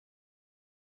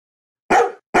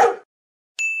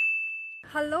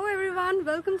Hello everyone,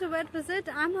 welcome to Vet Visit.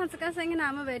 I'm Harsika Singh and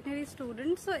I'm a veterinary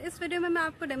student. So इस video में मैं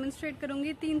आपको demonstrate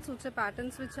करूँगी 3 suture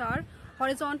patterns which are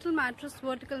horizontal mattress,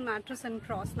 vertical mattress and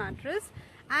cross mattress.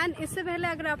 And इससे पहले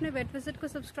अगर आपने Vet Visit को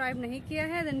subscribe नहीं किया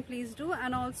है then please do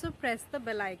and also press the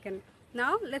bell icon.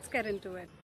 Now let's get into it.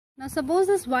 Now suppose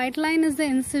this white line is the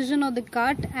incision or the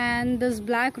cut and this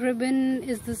black ribbon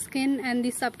is the skin and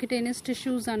the subcutaneous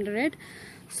tissues under it.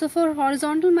 So for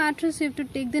horizontal mattress you have to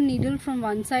take the needle from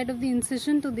one side of the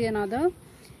incision to the another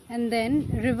and then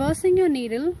reversing your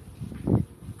needle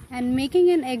and making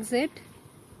an exit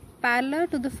parallel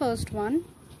to the first one.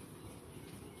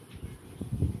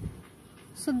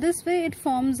 So this way it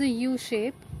forms a U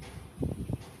shape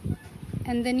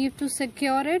and then you have to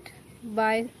secure it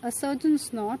by a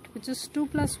surgeon's knot, which is 2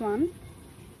 plus 1,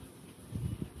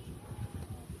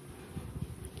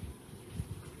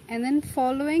 and then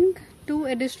following 2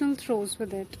 additional throws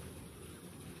with it.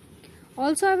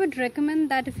 Also, I would recommend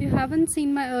that if you haven't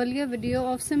seen my earlier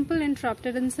video of simple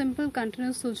interrupted and simple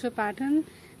continuous suture pattern,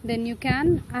 then you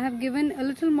can. I have given a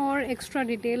little more extra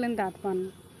detail in that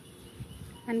one.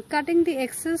 And cutting the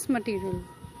excess material.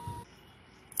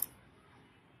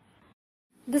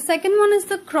 The second one is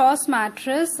the cross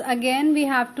mattress. Again, we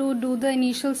have to do the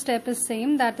initial step is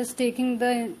same, that is taking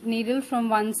the needle from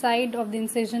one side of the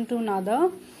incision to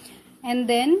another, and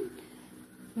then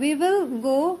we will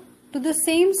go to the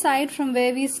same side from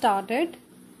where we started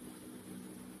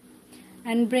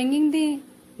and bringing the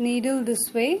needle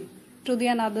this way to the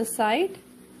another side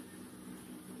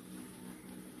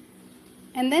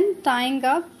and then tying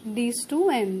up these two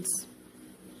ends.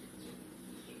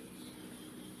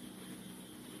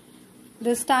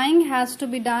 This tying has to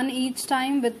be done each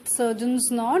time with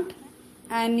surgeon's knot,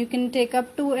 and you can take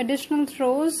up 2 additional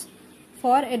throws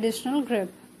for additional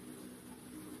grip.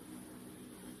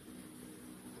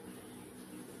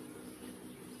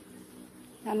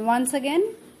 And once again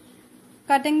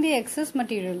cutting the excess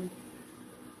material.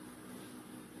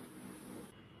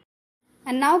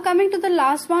 And now coming to the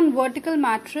last one, vertical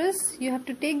mattress. You have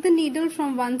to take the needle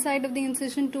from one side of the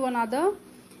incision to another,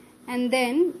 and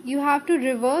then you have to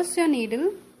reverse your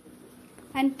needle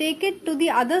and take it to the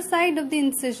other side of the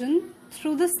incision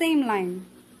through the same line.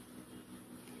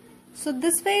 So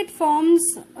this way it forms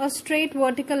a straight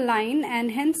vertical line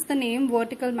and hence the name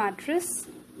vertical mattress.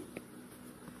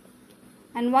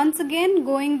 And once again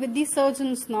going with the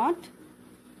surgeon's knot.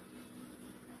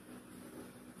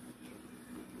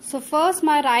 So first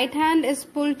my right hand is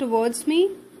pulled towards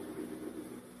me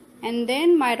and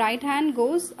then my right hand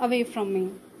goes away from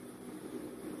me.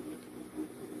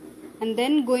 And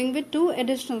then going with 2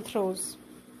 additional throws.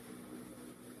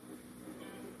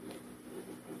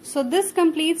 So this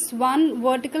completes one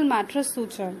vertical mattress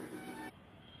suture.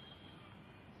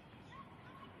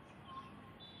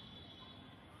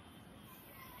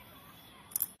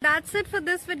 That's it for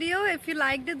this video. If you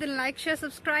liked it, then like, share,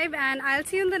 subscribe, and I'll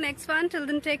see you in the next one. Till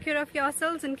then, take care of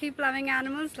yourselves and keep loving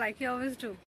animals like you always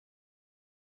do.